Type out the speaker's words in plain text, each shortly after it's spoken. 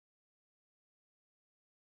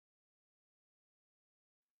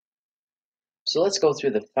So let's go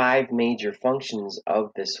through the five major functions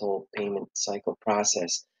of this whole payment cycle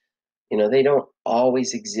process. They don't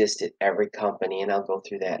always exist at every company, and I'll go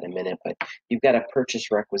through that in a minute, but you've got a purchase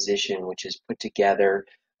requisition, which is put together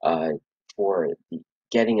uh, for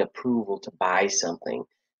getting approval to buy something.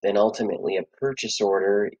 Then ultimately, a purchase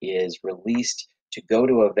order is released to go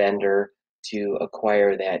to a vendor to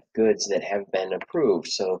acquire that goods that have been approved.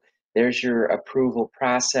 So there's your approval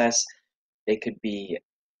process. They could be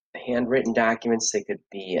handwritten documents. They could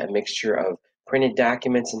be a mixture of printed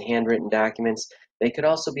documents and handwritten documents. They could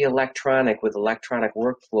also be electronic with electronic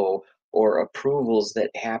workflow or approvals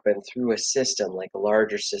that happen through a system like a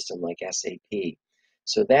larger system like SAP.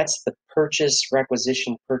 So that's the purchase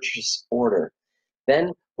requisition purchase order.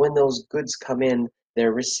 Then when those goods come in,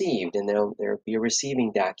 they're received, and there'll be a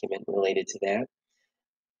receiving document related to that.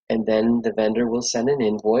 And then the vendor will send an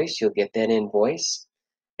invoice. You'll get that invoice,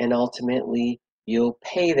 and ultimately you'll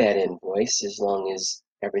pay that invoice as long as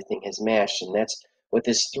everything has matched. And that's what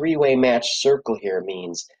this three-way match circle here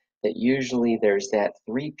means, that usually there's that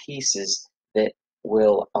three pieces that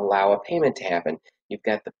will allow a payment to happen. You've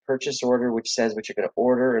got the purchase order, which says what you're going to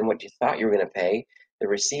order and what you thought you were going to pay, the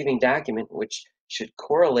receiving document, which should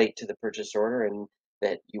correlate to the purchase order and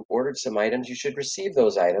that you ordered some items, you should receive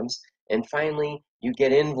those items. And finally, you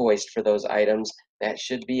get invoiced for those items that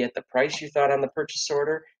should be at the price you thought on the purchase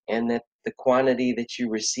order and that the quantity that you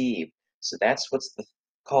receive. So that's what's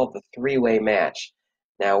called the three-way match.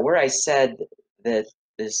 Now, where I said that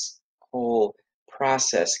this whole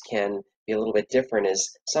process can be a little bit different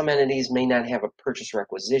is some entities may not have a purchase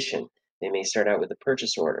requisition. They may start out with a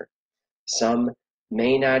purchase order. Some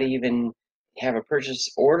may not even have a purchase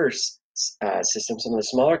order system. Some of the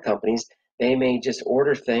smaller companies, they may just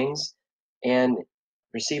order things and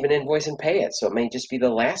receive an invoice and pay it. So it may just be the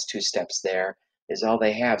last two steps there is all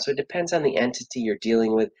they have. So it depends on the entity you're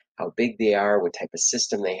dealing with, how big they are, what type of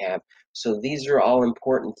system they have. So these are all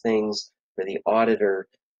important things for the auditor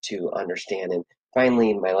to understand. And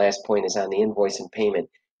finally, my last point is on the invoice and payment.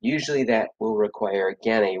 Usually that will require,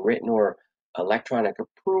 again, a written or electronic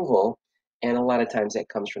approval, and a lot of times that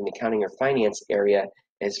comes from the accounting or finance area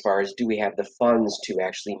as far as do we have the funds to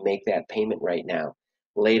actually make that payment right now.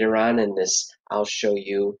 Later on in this, I'll show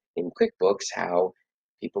you in QuickBooks how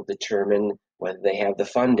people determine whether they have the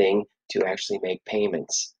funding to actually make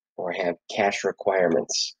payments or have cash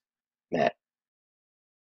requirements met.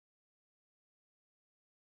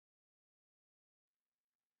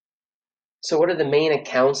 So what are the main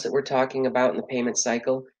accounts that we're talking about in the payment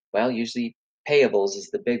cycle? Well, usually payables is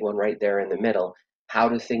the big one right there in the middle. How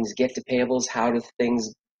do things get to payables? How do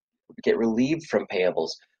things get relieved from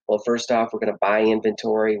payables? Well, first off, we're going to buy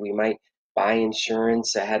inventory. We might buy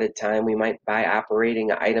insurance ahead of time. We might buy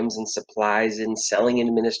operating items and supplies and selling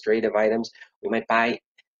administrative items. We might buy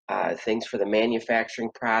things for the manufacturing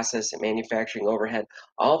process and manufacturing overhead.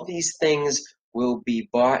 All of these things will be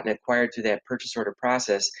bought and acquired through that purchase order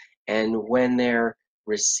process. And when they're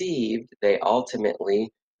received, they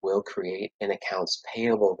ultimately will create an accounts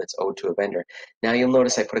payable that's owed to a vendor. Now you'll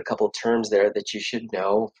notice I put a couple of terms there that you should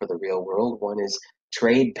know for the real world. One is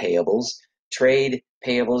trade payables. Trade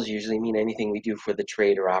payables usually mean anything we do for the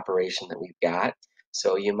trade or operation that we've got.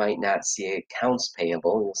 So you might not see accounts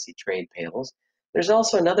payable, you'll see trade payables. There's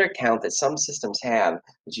also another account that some systems have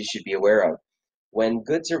that you should be aware of. When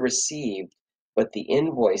goods are received, but the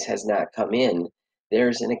invoice has not come in,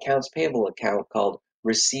 there's an accounts payable account called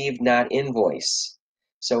received not invoice.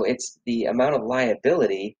 So it's the amount of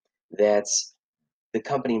liability that's the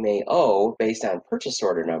company may owe based on purchase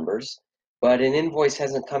order numbers, but an invoice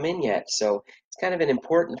hasn't come in yet. So it's kind of an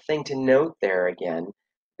important thing to note there again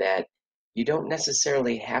that you don't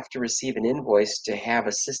necessarily have to receive an invoice to have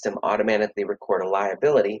a system automatically record a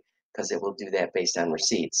liability because it will do that based on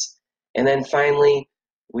receipts. And then finally,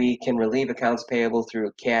 we can relieve accounts payable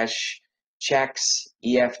through cash checks,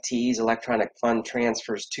 EFTs, electronic fund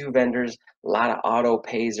transfers to vendors. A lot of auto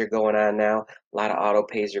pays are going on now. A lot of auto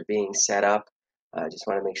pays are being set up. I just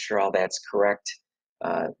want to make sure all that's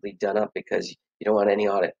correctly done up because you don't want any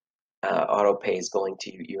auto pays going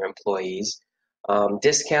to your employees.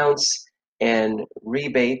 Discounts and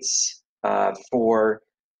rebates for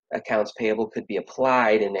accounts payable could be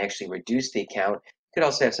applied and actually reduce the account. You could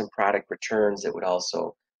also have some product returns that would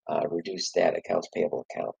also reduce that accounts payable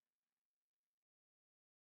account.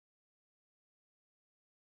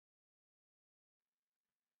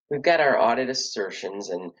 We've got our audit assertions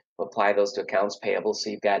and we'll apply those to accounts payable. So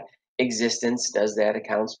you've got existence. Does that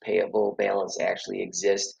accounts payable balance actually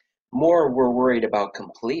exist? More, we're worried about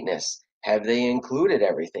completeness. Have they included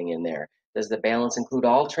everything in there? Does the balance include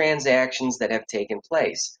all transactions that have taken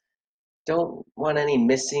place? Don't want any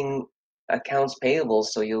missing accounts payable,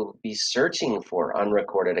 so you'll be searching for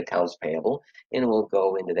unrecorded accounts payable, and we'll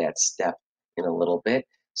go into that step in a little bit.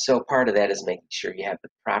 So part of that is making sure you have the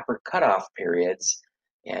proper cutoff periods,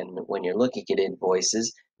 and when you're looking at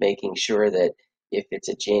invoices, making sure that if it's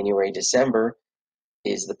a January, December,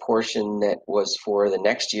 is the portion that was for the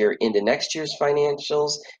next year into next year's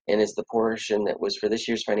financials, and is the portion that was for this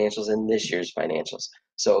year's financials in this year's financials.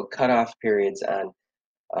 So cutoff periods on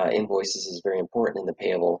invoices is very important in the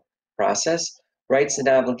payable process. Rights and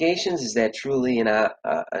obligations, is that truly an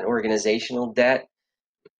organizational debt?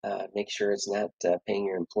 Make sure it's not paying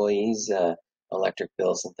your employees electric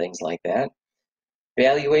bills and things like that.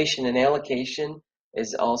 Valuation and allocation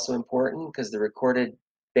is also important because the recorded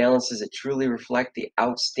balances that truly reflect the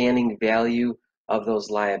outstanding value of those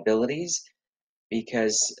liabilities,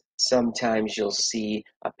 because sometimes you'll see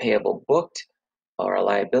a payable booked or a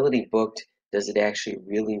liability booked. Does it actually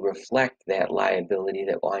really reflect that liability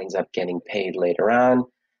that winds up getting paid later on?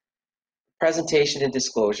 Presentation and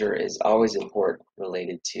disclosure is always important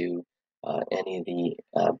related to any of the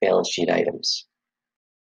balance sheet items.